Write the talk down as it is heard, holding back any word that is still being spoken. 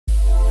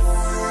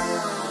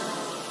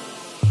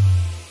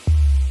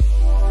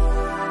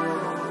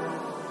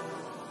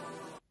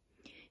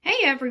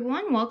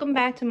everyone, welcome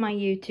back to my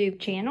YouTube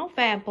channel,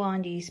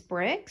 FabBlondies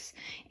Bricks.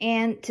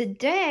 And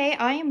today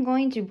I am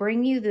going to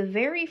bring you the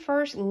very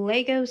first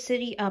Lego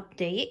City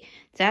update.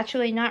 It's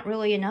actually not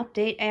really an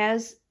update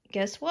as,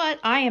 guess what,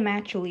 I am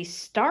actually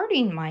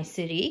starting my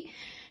city.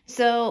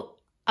 So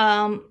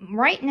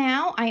right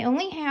now I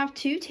only have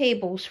 2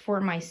 tables for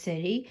my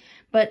city,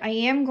 but I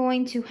am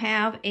going to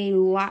have a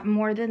lot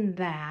more than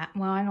that.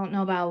 Well, I don't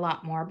know about a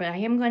lot more, but I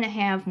am going to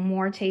have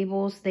more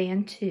tables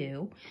than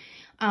 2.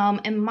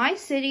 And my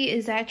city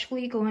is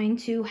actually going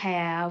to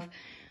have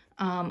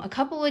a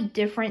couple of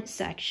different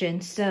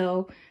sections.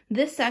 So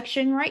this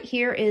section right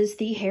here is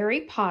the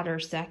Harry Potter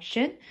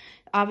section.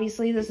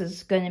 Obviously, this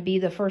is going to be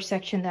the first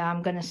section that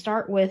I'm going to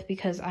start with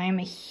because I am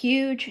a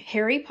huge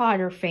Harry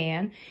Potter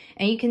fan.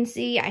 And you can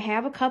see I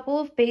have a couple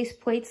of base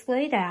plates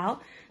laid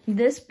out.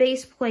 This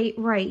base plate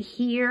right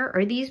here,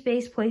 or these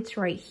base plates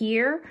right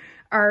here,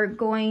 are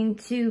going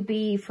to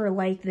be for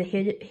like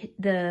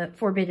the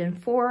Forbidden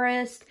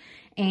Forest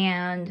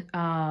and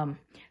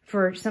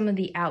for some of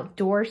the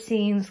outdoor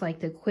scenes like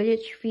the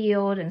Quidditch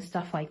field and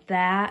stuff like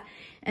that.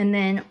 And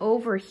then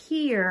over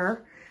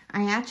here,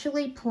 I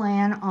actually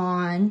plan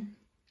on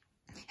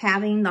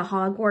having the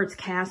Hogwarts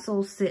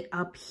castle sit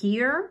up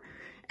here.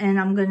 And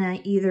I'm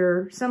gonna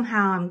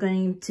I'm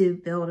going to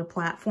build a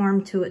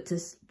platform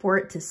for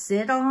it to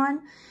sit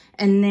on.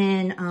 And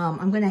then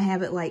I'm gonna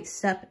have it like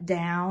step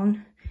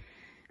down.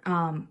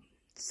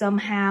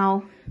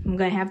 Somehow I'm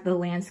going to have the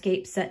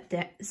landscape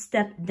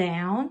step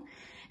down.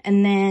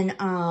 And then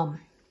I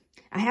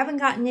haven't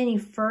gotten any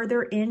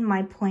further in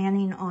my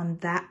planning on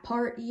that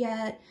part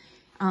yet.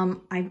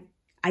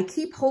 I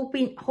keep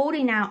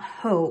holding out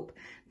hope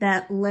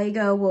that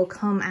Lego will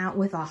come out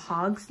with a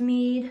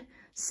Hogsmeade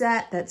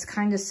set that's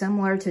kind of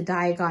similar to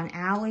Diagon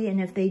Alley.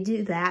 And if they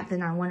do that,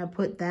 then I want to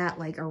put that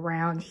like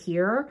around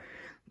here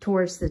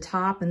towards the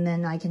top, and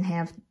then I can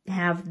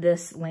have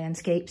this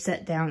landscape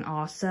set down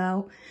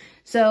also.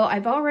 So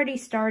I've already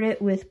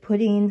started with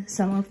putting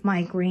some of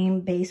my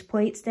green base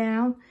plates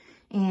down,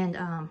 and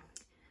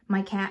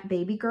my cat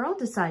Baby Girl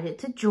decided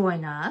to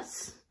join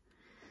us.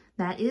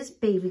 That is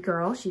Baby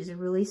Girl. She's a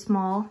really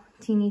small,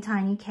 teeny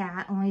tiny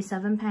cat, only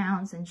 7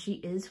 pounds, and she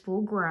is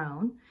full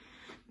grown.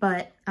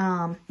 But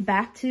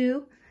back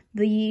to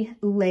the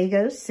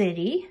Lego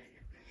City.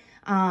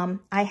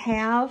 I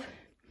have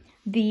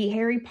the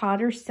Harry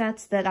Potter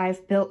sets that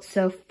I've built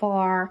so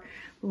far,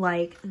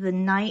 like the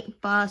night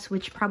bus,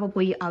 which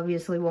probably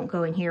obviously won't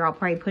go in here. I'll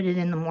probably put it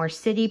in the more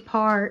city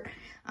part.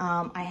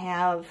 I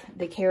have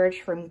the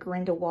carriage from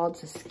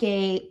Grindelwald's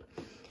Escape.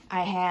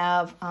 I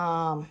have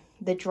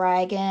the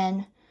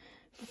dragon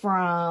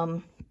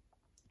from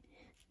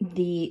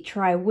the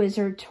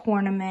Triwizard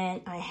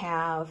Tournament. I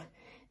have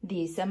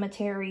the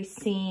cemetery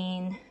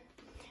scene.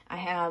 I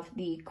have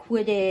the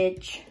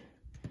Quidditch,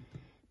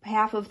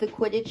 half of the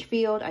Quidditch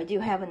field. I do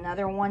have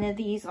another one of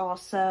these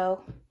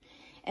also.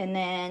 And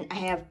then I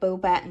have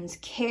Bobatton's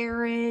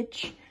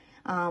carriage.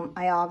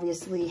 I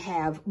obviously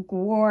have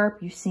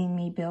Glorp. You've seen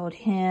me build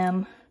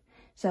him.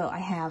 So I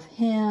have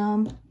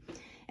him.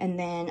 And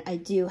then I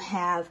do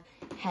have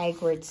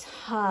Hagrid's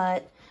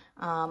hut.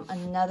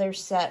 Another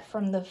set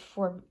from the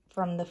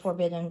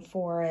Forbidden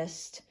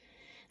Forest.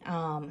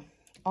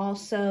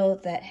 Also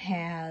that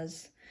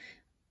has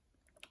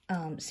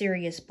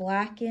Sirius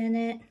Black in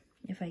it.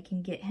 If I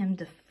can get him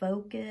to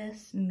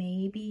focus,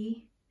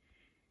 maybe.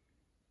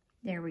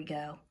 There we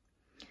go.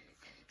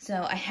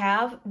 So I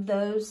have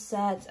those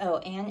sets. Oh,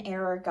 and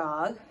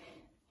Aragog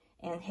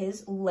and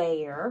his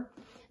lair.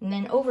 And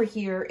then over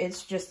here,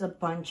 it's just a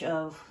bunch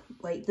of,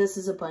 like, this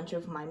is a bunch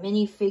of my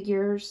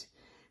minifigures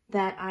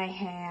that I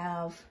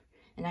have.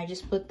 And I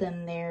just put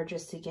them there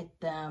just to get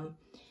them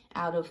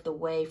out of the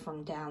way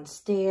from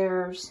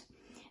downstairs.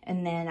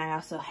 And then I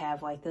also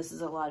have, like, this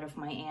is a lot of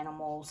my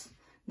animals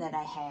that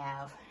I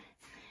have.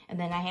 And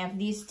then I have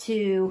these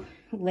 2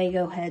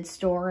 Lego head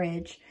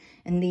storage,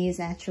 and these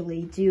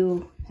actually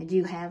I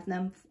do have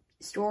them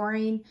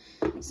storing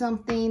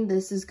something.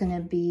 This is going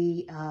to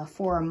be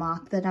for a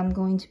mock that I'm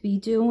going to be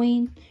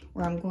doing,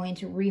 where I'm going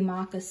to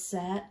remock a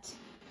set.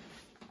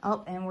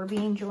 Oh, and we're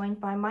being joined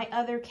by my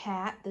other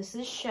cat. This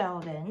is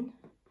Sheldon,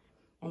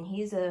 and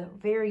he's a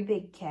very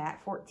big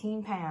cat,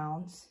 14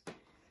 pounds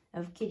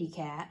of kitty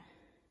cat.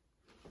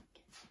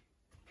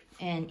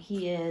 And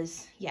he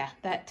is, yeah,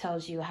 that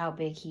tells you how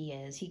big he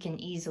is. He can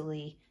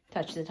easily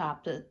touch the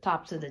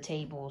tops of the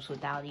tables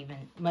without even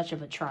much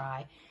of a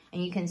try.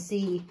 And you can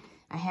see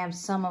I have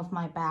some of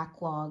my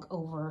backlog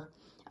over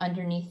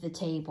underneath the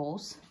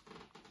tables.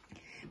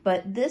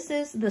 But this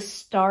is the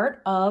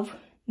start of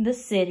the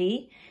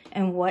city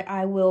and what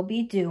I will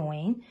be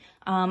doing.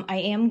 I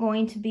am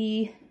going to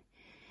be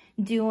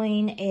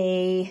doing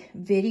a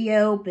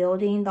video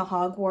building the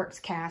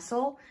Hogwarts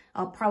castle.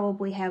 I'll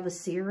probably have a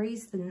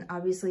series, then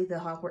obviously the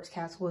Hogwarts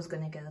castle is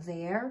going to go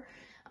there.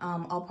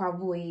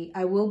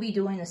 I will be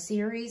doing a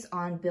series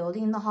on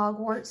building the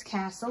Hogwarts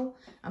castle.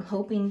 I'm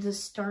hoping to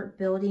start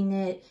building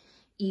it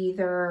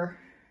either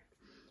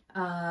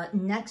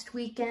next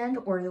weekend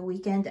or the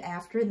weekend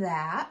after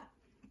that.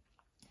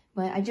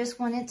 But I just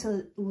wanted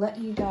to let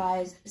you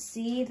guys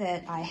see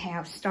that I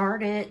have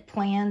started.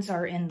 Plans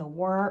are in the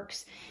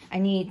works. I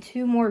need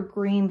 2 more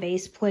green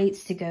base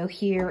plates to go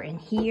here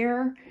and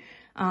here.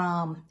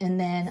 And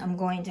then I'm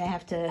going to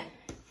have to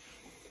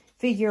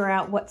figure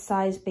out what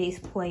size base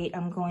plate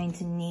I'm going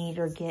to need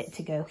or get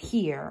to go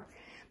here.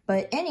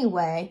 But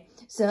anyway,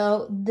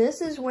 so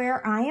this is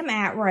where I am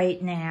at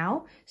right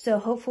now. So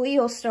hopefully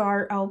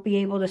I'll be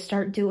able to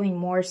start doing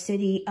more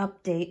city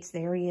updates.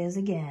 There he is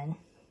again,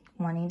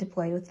 wanting to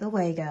play with the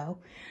Lego.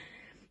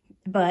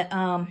 But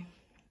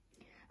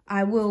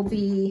I will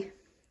be,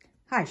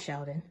 hi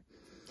Sheldon.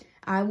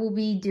 I will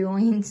be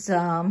doing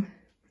some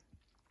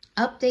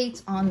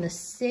updates on the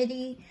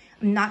city.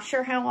 I'm not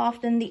sure how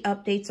often the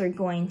updates are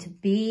going to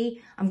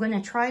be. I'm going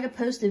to try to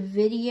post a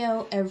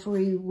video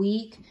every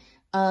week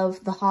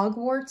of the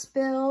Hogwarts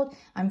build.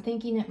 I'm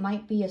thinking it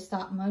might be a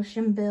stop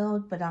motion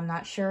build, but I'm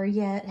not sure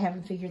yet.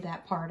 Haven't figured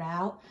that part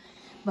out.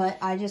 But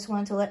I just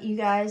wanted to let you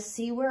guys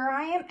see where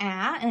I am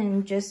at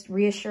and just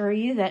reassure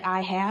you that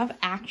I have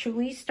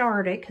actually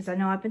started, because I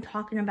know I've been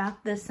talking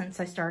about this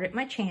since I started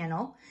my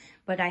channel,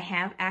 but I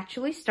have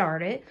actually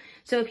started.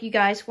 So if you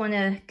guys want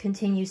to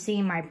continue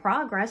seeing my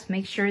progress,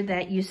 make sure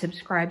that you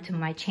subscribe to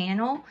my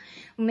channel.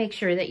 Make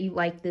sure that you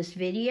like this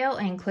video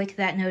and click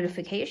that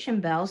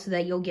notification bell so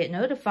that you'll get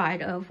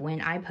notified of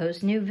when I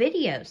post new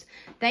videos.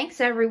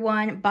 Thanks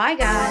everyone. Bye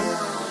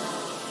guys.